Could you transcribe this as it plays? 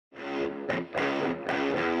Hey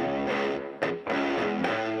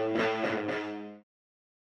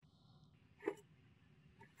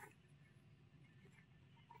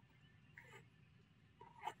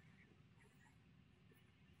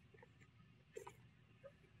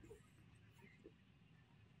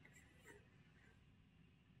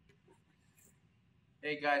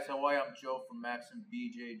guys, how are you? I'm Joe from Maxum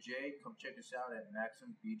BJJ. Come check us out at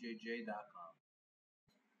MaxumBJJ.com.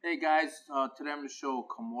 Hey guys, today I'm going to show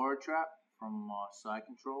Kimura Trap from Side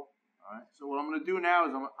Control. Alright, so what I'm going to do now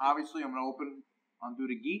is I'm going to undo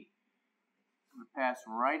the gi. I'm going to pass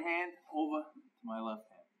right hand over to my left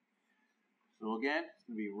hand. So again, it's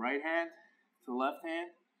going to be right hand to left hand.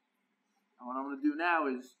 And what I'm going to do now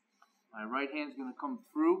is my right hand is going to come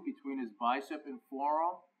through between his bicep and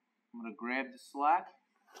forearm. I'm going to grab the slack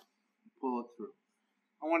and pull it through.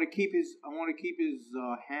 I want to keep his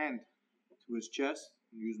hand to his chest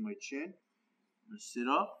and use my chin. I'm going to sit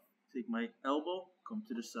up, take my elbow, come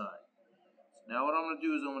to the side. So now what I'm going to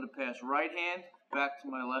do is I'm going to pass right hand back to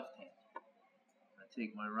my left hand. I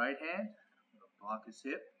take my right hand, I'm going to block his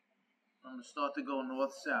hip. I'm going to start to go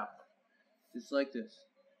north-south, just like this.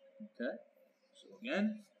 Okay? So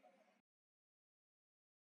again,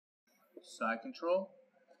 side control.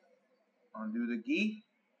 Undo the gi,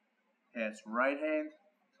 pass right hand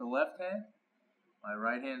to left hand. My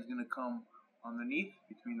right hand is going to come underneath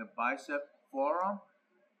between the bicep, forearm,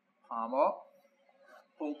 palm up,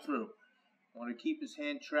 pull through. I want to keep his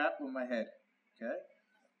hand trapped with my head. Okay?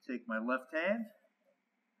 Take my left hand,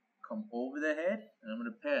 come over the head, and I'm going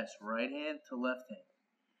to pass right hand to left hand.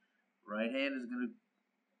 Right hand is going to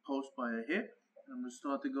post by the hip, and I'm going to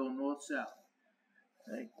start to go north-south.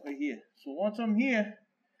 Okay? Right here. So once I'm here,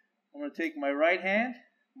 I'm going to take my right hand,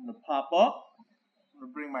 I'm going to pop up, I'm going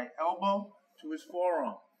to bring my elbow to his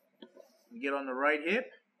forearm. I get on the right hip,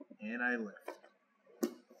 and I lift.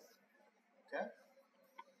 Okay?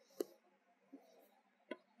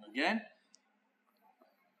 Again.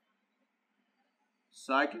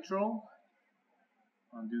 Side control.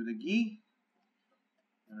 Undo the gi.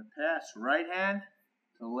 I'm going to pass right hand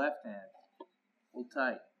to left hand. Pull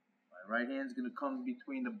tight. My right hand is going to come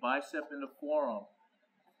between the bicep and the forearm.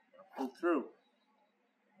 Pull through.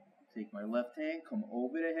 Take my left hand, come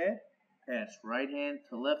over the head, pass right hand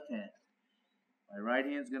to left hand. My right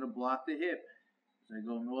hand is going to block the hip as I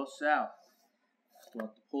go north-south.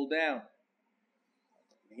 Start to pull down.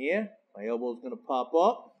 Here, my elbow is going to pop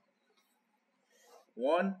up.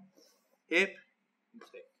 One, hip, and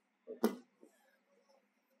take.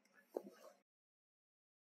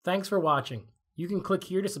 Thanks for watching. You can click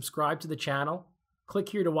here to subscribe to the channel, click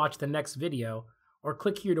here to watch the next video, or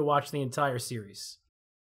click here to watch the entire series.